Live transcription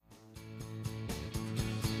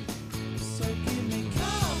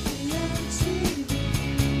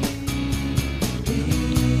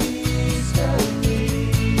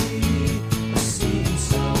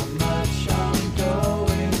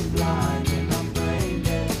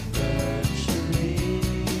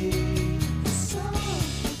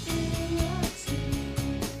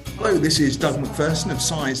Hello, this is Doug McPherson of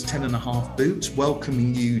Size 10.5 Boots,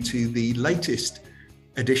 welcoming you to the latest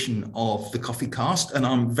edition of the Coffee Cast. And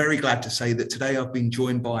I'm very glad to say that today I've been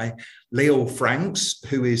joined by Leo Franks,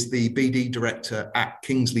 who is the BD Director at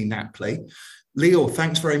Kingsley Napley. Leo,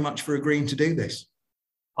 thanks very much for agreeing to do this.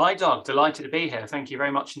 Hi, Doug. Delighted to be here. Thank you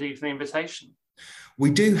very much indeed for the invitation.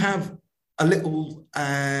 We do have a little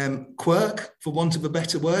quirk, for want of a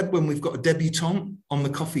better word, when we've got a debutante on the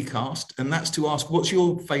Coffee Cast, and that's to ask, what's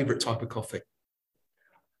your favourite type of coffee?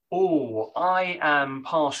 Oh, I am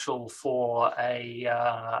partial for a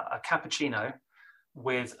cappuccino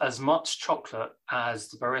with as much chocolate as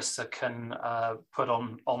the barista can put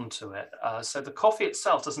onto it. So the coffee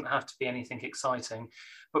itself doesn't have to be anything exciting,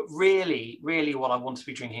 but really what I want to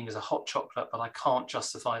be drinking is a hot chocolate, but I can't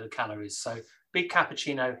justify the calories. So big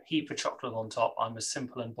cappuccino, heap of chocolate on top. I'm as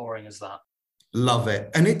simple and boring as that. Love it.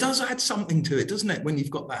 And it does add something to it, doesn't it, when you've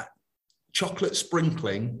got that chocolate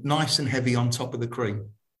sprinkling nice and heavy on top of the cream?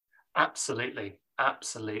 Absolutely.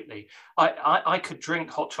 I could drink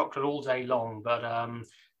hot chocolate all day long, but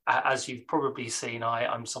as you've probably seen,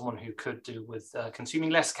 I'm someone who could do with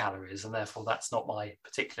consuming less calories, and therefore that's not my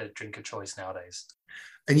particular drink of choice nowadays.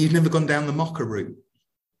 And you've never gone down the mocha route?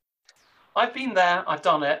 I've been there, I've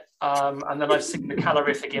done it, and then I've seen the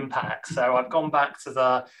calorific impact. So I've gone back to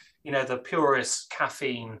the purest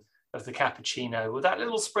caffeine of the cappuccino with that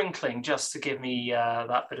little sprinkling just to give me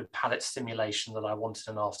that bit of palate stimulation that I wanted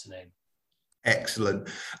in the afternoon. Excellent.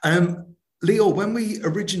 Leo, when we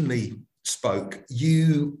originally spoke,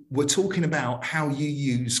 you were talking about how you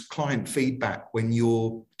use client feedback when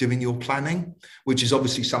you're doing your planning, which is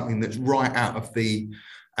obviously something that's right out of the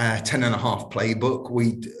 10.5 playbook.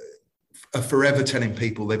 We are forever telling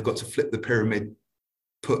people they've got to flip the pyramid,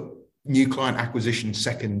 put new client acquisition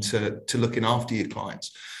second to looking after your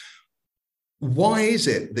clients. Why is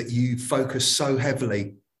it that you focus so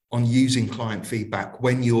heavily on using client feedback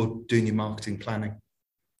when you're doing your marketing planning?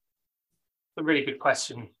 A really good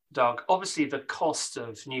question, Doug. Obviously, the cost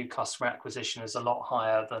of new customer acquisition is a lot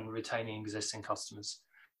higher than retaining existing customers.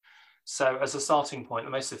 So as a starting point,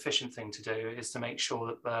 the most efficient thing to do is to make sure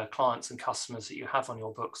that the clients and customers that you have on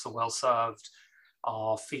your books are well served,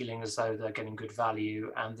 are feeling as though they're getting good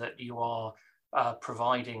value, and that you are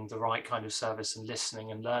providing the right kind of service and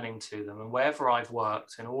listening and learning to them. And wherever I've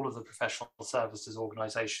worked in all of the professional services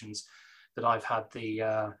organizations that I've had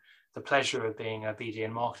the pleasure of being a BD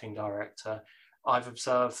and marketing director, I've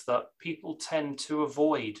observed that people tend to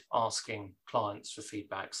avoid asking clients for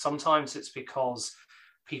feedback. Sometimes it's because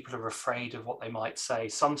people are afraid of what they might say.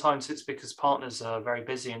 Sometimes it's because partners are very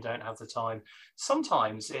busy and don't have the time.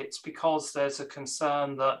 Sometimes it's because there's a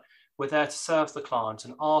concern that we're there to serve the client,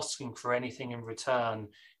 and asking for anything in return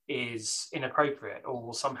is inappropriate or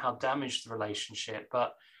will somehow damage the relationship.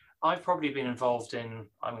 But I've probably been involved in,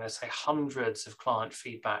 I'm going to say, hundreds of client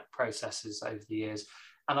feedback processes over the years,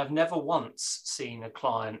 and I've never once seen a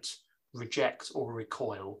client reject or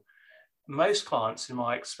recoil. Most clients, in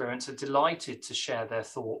my experience, are delighted to share their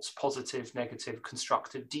thoughts, positive, negative,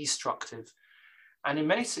 constructive, destructive. And in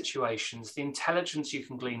many situations, the intelligence you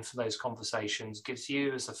can glean from those conversations gives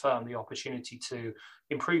you as a firm the opportunity to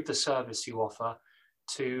improve the service you offer,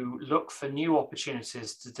 to look for new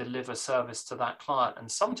opportunities to deliver service to that client, and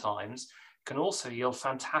sometimes can also yield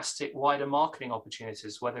fantastic wider marketing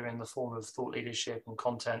opportunities, whether in the form of thought leadership and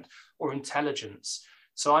content or intelligence.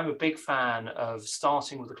 So I'm a big fan of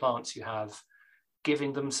starting with the clients you have,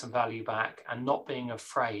 giving them some value back, and not being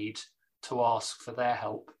afraid to ask for their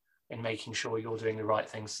help in making sure you're doing the right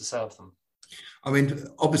things to serve them. I mean,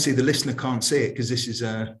 obviously the listener can't see it because this is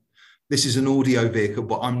an audio vehicle,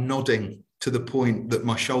 but I'm nodding to the point that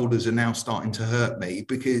my shoulders are now starting to hurt me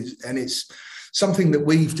and it's something that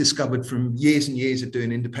we've discovered from years and years of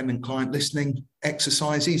doing independent client listening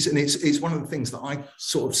exercises. And it's one of the things that I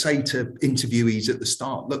sort of say to interviewees at the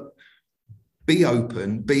start: look, be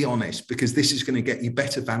open, be honest, because this is going to get you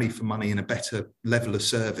better value for money and a better level of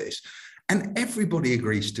service. And everybody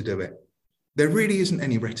agrees to do it. There really isn't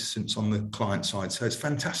any reticence on the client side. So it's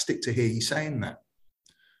fantastic to hear you saying that.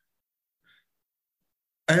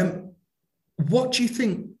 What do you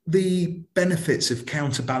think the benefits of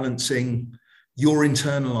counterbalancing your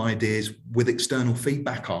internal ideas with external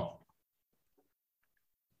feedback are?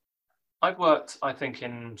 I've worked, I think,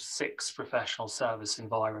 in 6 professional service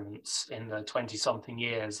environments in the 20-something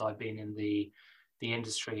years I've been in the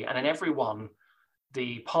industry. And in every one,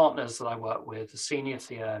 the partners that I work with, the senior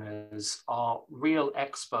fee earners, are real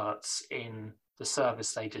experts in the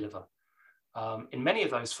service they deliver. In many of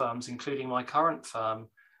those firms, including my current firm,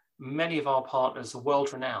 many of our partners are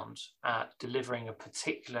world-renowned at delivering a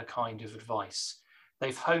particular kind of advice.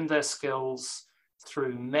 They've honed their skills,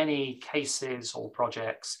 through many cases or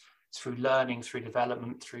projects, through learning, through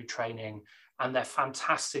development, through training, and they're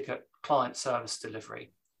fantastic at client service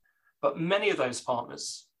delivery. But many of those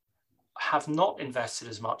partners have not invested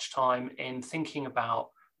as much time in thinking about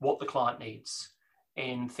what the client needs,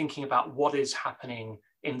 in thinking about what is happening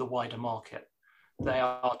in the wider market. They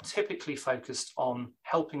are typically focused on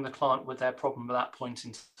helping the client with their problem at that point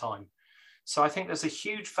in time. So I think there's a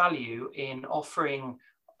huge value in offering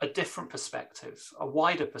a different perspective, a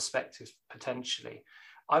wider perspective potentially.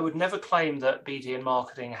 I would never claim that BD and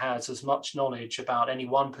marketing has as much knowledge about any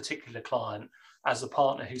one particular client as a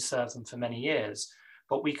partner who served them for many years,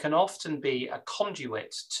 but we can often be a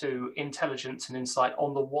conduit to intelligence and insight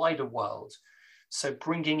on the wider world. So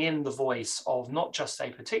bringing in the voice of not just a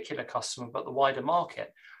particular customer, but the wider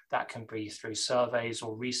market. That can be through surveys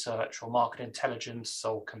or research or market intelligence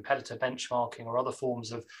or competitor benchmarking or other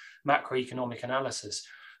forms of macroeconomic analysis.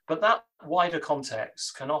 But that wider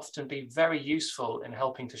context can often be very useful in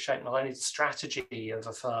helping to shape not only the strategy of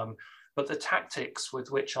a firm, but the tactics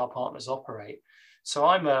with which our partners operate. So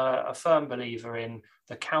I'm a firm believer in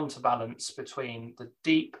the counterbalance between the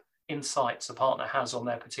deep insights a partner has on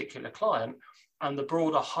their particular client and the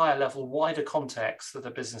broader, higher level, wider context that a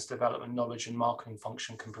business development knowledge and marketing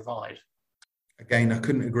function can provide. Again, I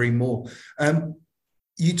couldn't agree more.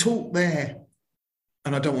 You talk there,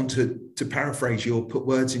 and I don't want to paraphrase you or put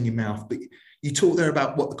words in your mouth, but you talk there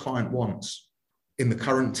about what the client wants in the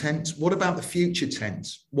current tense. What about the future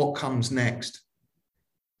tense? What comes next?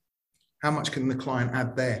 How much can the client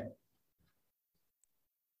add there?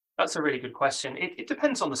 That's a really good question. It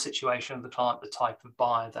depends on the situation of the client, the type of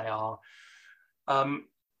buyer they are.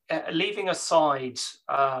 Leaving aside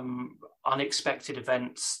unexpected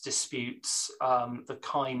events, disputes, the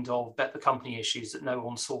kind of bet the company issues that no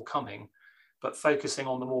one saw coming, but focusing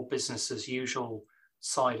on the more business as usual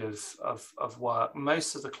side of work,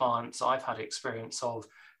 most of the clients I've had experience of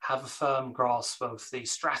have a firm grasp of the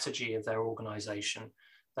strategy of their organization.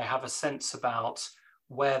 They have a sense about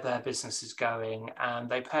where their business is going, and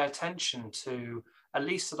they pay attention to, at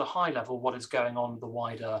least at a high level, what is going on in the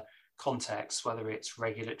wider context, whether it's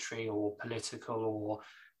regulatory or political or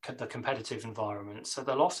the competitive environment. So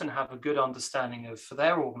they'll often have a good understanding of, for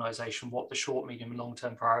their organization, what the short, medium, and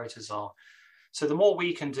long-term priorities are. So the more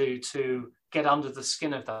we can do to get under the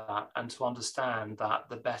skin of that and to understand that,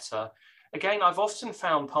 the better. Again, I've often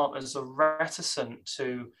found partners are reticent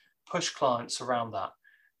to push clients around that.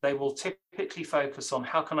 They will typically focus on,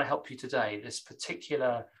 how can I help you today? This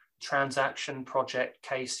particular transaction, project,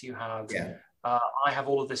 case you have. Yeah. I have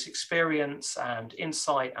all of this experience and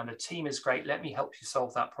insight, and the team is great. Let me help you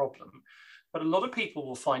solve that problem. But a lot of people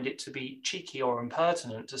will find it to be cheeky or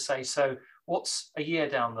impertinent to say, so what's a year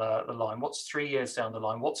down the line? What's 3 years down the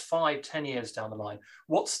line? What's 5, 10 years down the line?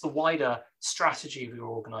 What's the wider strategy of your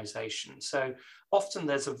organization? So often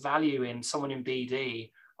there's a value in someone in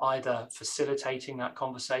BD either facilitating that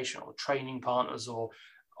conversation or training partners, or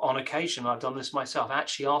on occasion, I've done this myself,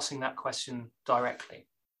 actually asking that question directly.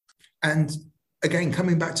 And again,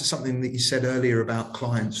 coming back to something that you said earlier about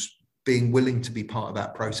clients being willing to be part of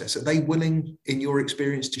that process, are they willing, in your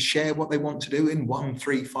experience, to share what they want to do in 1,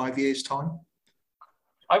 3, 5 years' time?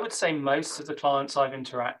 I would say most of the clients I've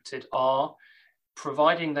interacted are,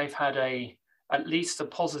 providing they've had at least a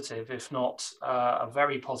positive, if not a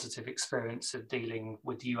very positive experience of dealing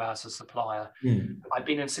with you as a supplier. I've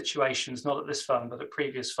been in situations, not at this firm, but at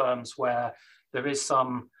previous firms, where there is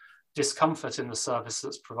some discomfort in the service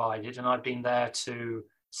that's provided, and I've been there to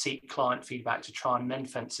seek client feedback to try and mend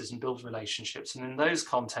fences and build relationships. And in those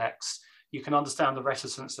contexts, you can understand the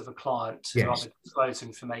reticence of a client to either disclose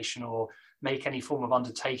information or make any form of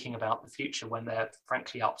undertaking about the future when they're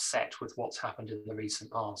frankly upset with what's happened in the recent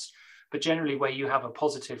past. But generally, where you have a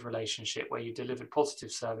positive relationship, where you delivered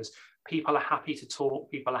positive service, people are happy to talk,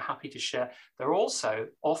 people are happy to share. They're also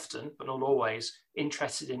often, but not always,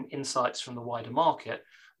 interested in insights from the wider market,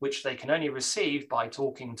 which they can only receive by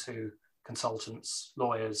talking to consultants,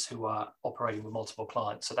 lawyers who are operating with multiple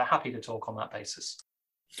clients. So they're happy to talk on that basis.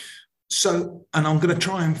 So, and I'm going to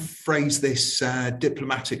try and phrase this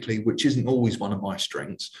diplomatically, which isn't always one of my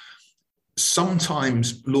strengths.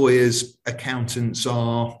 Sometimes lawyers, accountants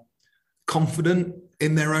are confident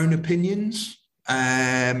in their own opinions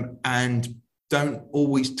and don't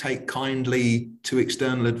always take kindly to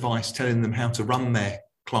external advice telling them how to run their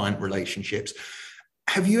client relationships.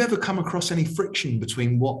 Have you ever come across any friction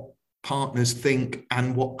between what partners think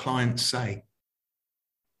and what clients say?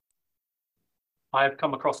 I have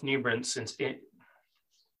come across numerous instances.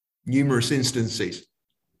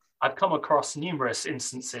 I've come across numerous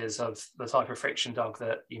instances of the type of friction, Doug,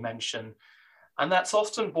 that you mentioned. And that's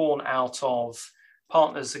often born out of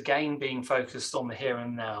partners, again, being focused on the here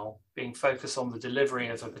and now, being focused on the delivery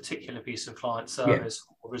of a particular piece of client service,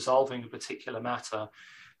 or resolving a particular matter,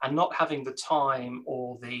 and not having the time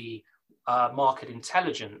or the market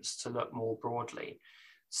intelligence to look more broadly.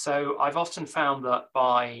 So I've often found that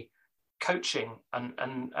by coaching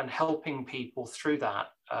and helping people through that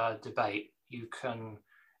debate, you can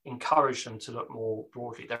encourage them to look more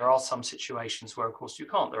broadly. There are some situations where, of course, you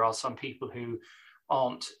can't. There are some people who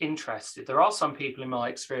aren't interested. There are some people, in my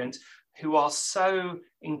experience, who are so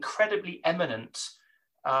incredibly eminent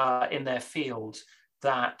in their field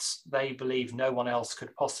that they believe no one else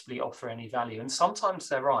could possibly offer any value. And sometimes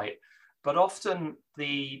they're right, but often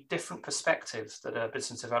the different perspectives that a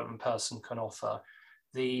business development person can offer,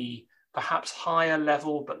 the perhaps higher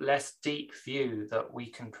level but less deep view that we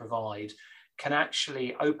can provide, can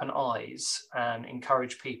actually open eyes and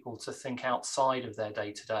encourage people to think outside of their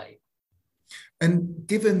day-to-day. And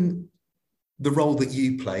given the role that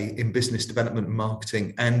you play in business development and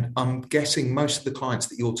marketing, and I'm guessing most of the clients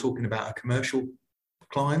that you're talking about are commercial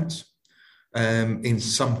clients in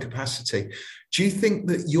some capacity, do you think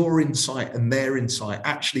that your insight and their insight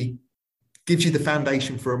actually gives you the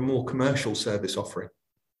foundation for a more commercial service offering?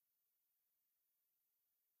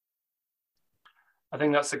 I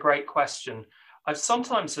think that's a great question. I've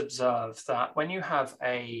sometimes observed that when you have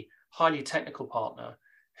a highly technical partner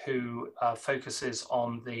who focuses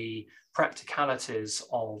on the practicalities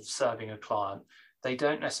of serving a client, they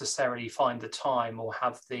don't necessarily find the time or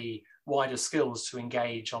have the wider skills to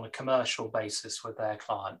engage on a commercial basis with their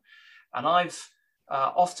client. And I've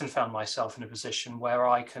often found myself in a position where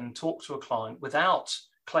I can talk to a client without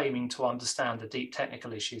claiming to understand the deep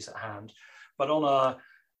technical issues at hand, but on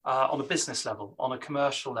a business level, on a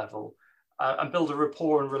commercial level, and build a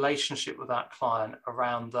rapport and relationship with that client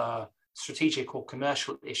around the strategic or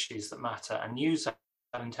commercial issues that matter, and use that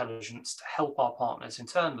intelligence to help our partners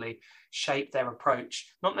internally shape their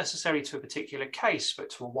approach, not necessarily to a particular case, but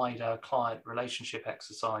to a wider client relationship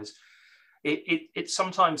exercise. It's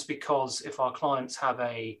sometimes because if our clients have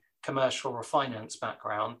a commercial or finance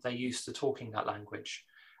background, they're used to talking that language.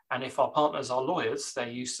 And if our partners are lawyers, they're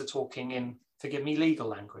used to talking in, forgive me, legal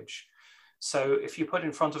language. So if you put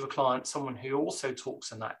in front of a client someone who also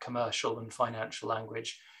talks in that commercial and financial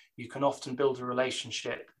language, you can often build a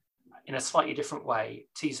relationship in a slightly different way,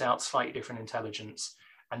 tease out slightly different intelligence,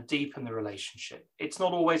 and deepen the relationship. It's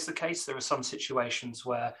not always the case. There are some situations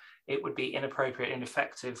where it would be inappropriate,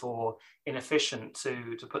 ineffective, or inefficient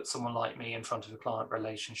to put someone like me in front of a client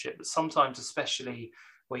relationship. But sometimes, especially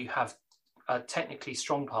where you have technically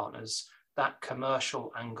strong partners, that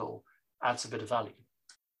commercial angle adds a bit of value.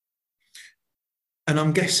 And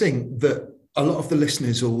I'm guessing that a lot of the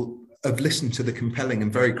listeners will have listened to the compelling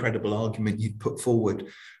and very credible argument you've put forward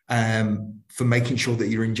for making sure that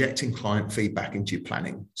you're injecting client feedback into your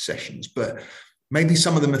planning sessions. But maybe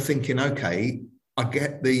some of them are thinking, okay, I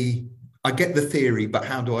get the theory, but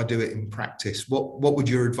how do I do it in practice? What would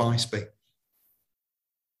your advice be?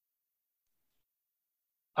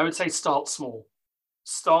 I would say start small.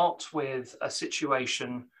 Start with a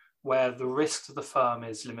situation where the risk to the firm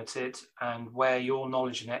is limited and where your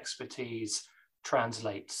knowledge and expertise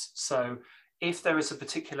translates. So if there is a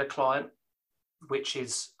particular client which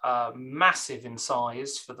is massive in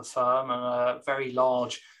size for the firm and a very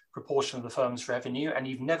large proportion of the firm's revenue, and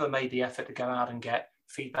you've never made the effort to go out and get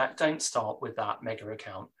feedback, don't start with that mega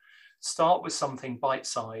account. Start with something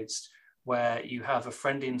bite-sized where you have a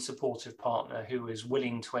friendly and supportive partner who is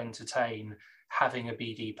willing to entertain having a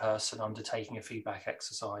BD person undertaking a feedback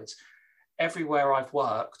exercise. Everywhere I've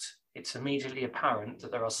worked, it's immediately apparent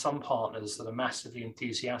that there are some partners that are massively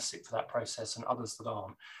enthusiastic for that process and others that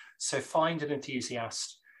aren't. So find an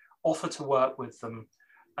enthusiast, offer to work with them.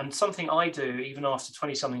 And something I do, even after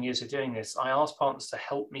 20-something years of doing this, I ask partners to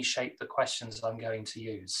help me shape the questions I'm going to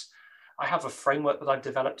use. I have a framework that I've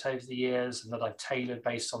developed over the years and that I've tailored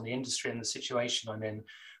based on the industry and the situation I'm in.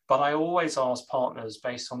 But I always ask partners,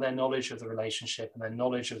 based on their knowledge of the relationship and their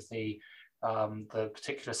knowledge of the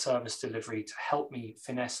particular service delivery, to help me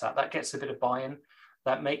finesse that. That gets a bit of buy-in.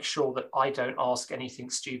 That makes sure that I don't ask anything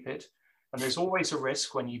stupid. And there's always a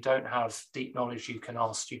risk when you don't have deep knowledge, you can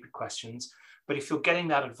ask stupid questions. But if you're getting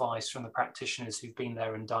that advice from the practitioners who've been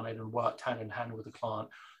there and done it and worked hand in hand with the client,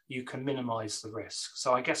 you can minimize the risk.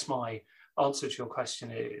 So I guess my answer to your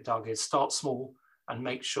question, Doug, is start small and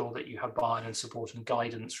make sure that you have buy-in and support and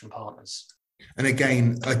guidance from partners. And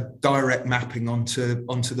again, a direct mapping onto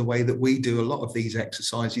the way that we do a lot of these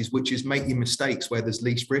exercises, which is make your mistakes where there's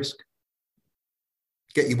least risk.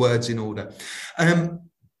 Get your words in order.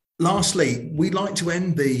 Lastly, we'd like to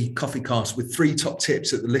end the Coffee Cast with 3 top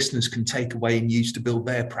tips that the listeners can take away and use to build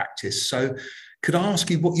their practice. So Could I ask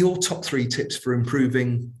you what your top 3 tips for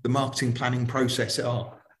improving the marketing planning process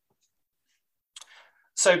are?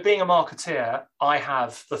 So being a marketeer, I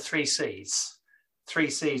have the 3 C's. 3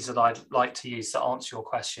 C's that I'd like to use to answer your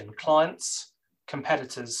question: clients,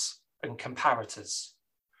 competitors, and comparators.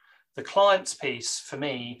 The clients piece for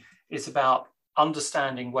me is about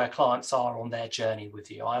understanding where clients are on their journey with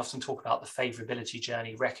you. I often talk about the favorability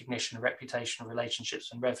journey, recognition, reputation,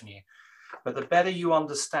 relationships, and revenue. But the better you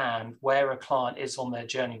understand where a client is on their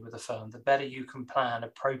journey with a firm, the better you can plan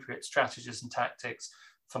appropriate strategies and tactics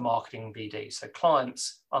for marketing and BD. So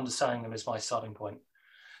clients, understanding them is my starting point.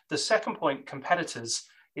 The second point, competitors,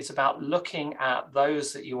 is about looking at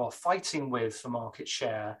those that you are fighting with for market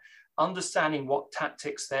share, understanding what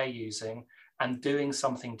tactics they're using, and doing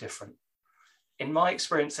something different. In my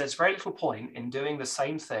experience, there's very little point in doing the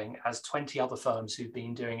same thing as 20 other firms who've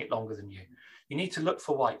been doing it longer than you. You need to look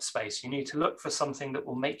for white space. You need to look for something that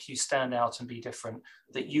will make you stand out and be different,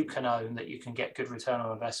 that you can own, that you can get good return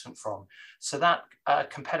on investment from. So that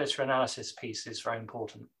competitor analysis piece is very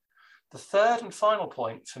important. The third and final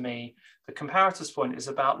point for me, the comparators point, is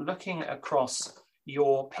about looking across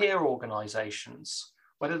your peer organizations,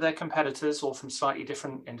 whether they're competitors or from slightly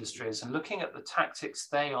different industries, and looking at the tactics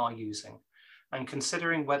they are using and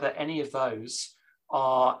considering whether any of those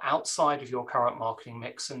are outside of your current marketing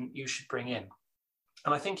mix and you should bring in.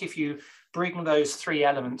 And I think if you bring those 3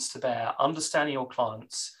 elements to bear, understanding your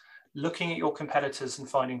clients, looking at your competitors and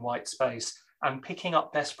finding white space, and picking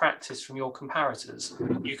up best practice from your comparators,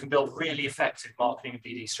 you can build really effective marketing and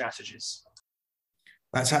BD strategies.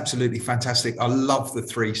 That's absolutely fantastic. I love the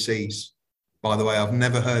 3 C's, by the way. I've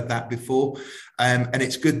never heard that before. And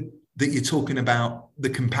it's good that you're talking about the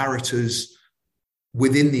comparators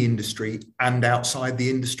within the industry and outside the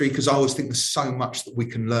industry, because I always think there's so much that we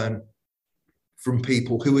can learn from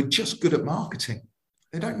people who are just good at marketing.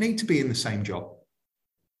 They don't need to be in the same job.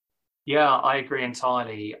 Yeah, I agree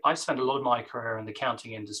entirely. I've spent a lot of my career in the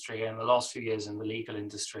accounting industry and the last few years in the legal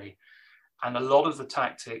industry. And a lot of the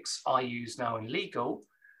tactics I use now in legal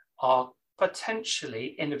are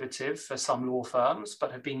potentially innovative for some law firms,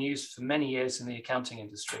 but have been used for many years in the accounting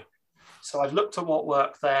industry. So I've looked at what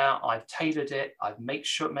worked there, I've tailored it, I've made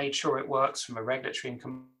sure it works from a regulatory and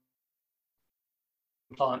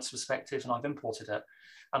compliance perspective, and I've imported it.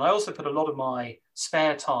 And I also put a lot of my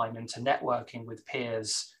spare time into networking with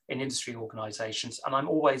peers in industry organizations. And I'm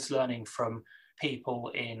always learning from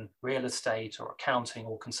people in real estate or accounting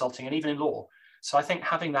or consulting and even in law. So I think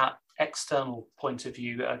having that external point of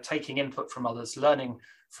view, taking input from others, learning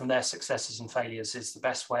from their successes and failures is the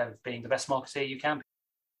best way of being the best marketer you can be.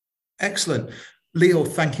 Excellent. Leo,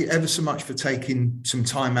 thank you ever so much for taking some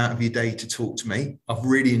time out of your day to talk to me. I've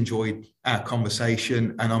really enjoyed our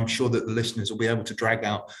conversation, and I'm sure that the listeners will be able to drag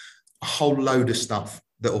out a whole load of stuff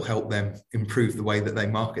that will help them improve the way that they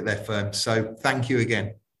market their firm. So thank you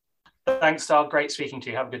again. Thanks, Doug. Great speaking to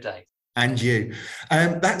you. Have a good day. And you.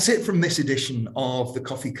 That's it from this edition of the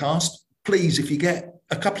Coffee Cast. Please, if you get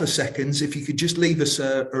a couple of seconds, if you could just leave us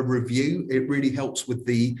a review, it really helps with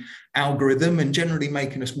the algorithm and generally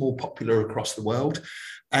making us more popular across the world.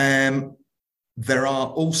 There are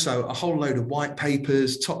also a whole load of white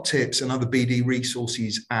papers, top tips and other BD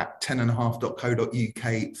resources at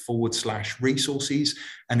 10.5.co.uk/resources.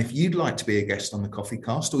 And if you'd like to be a guest on the Coffee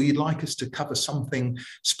Cast, or you'd like us to cover something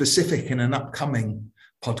specific in an upcoming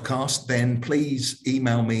podcast, then please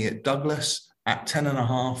email me at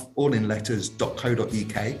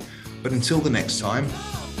douglas@10.5allinletters.co.uk. But until the next time,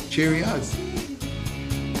 cheerio.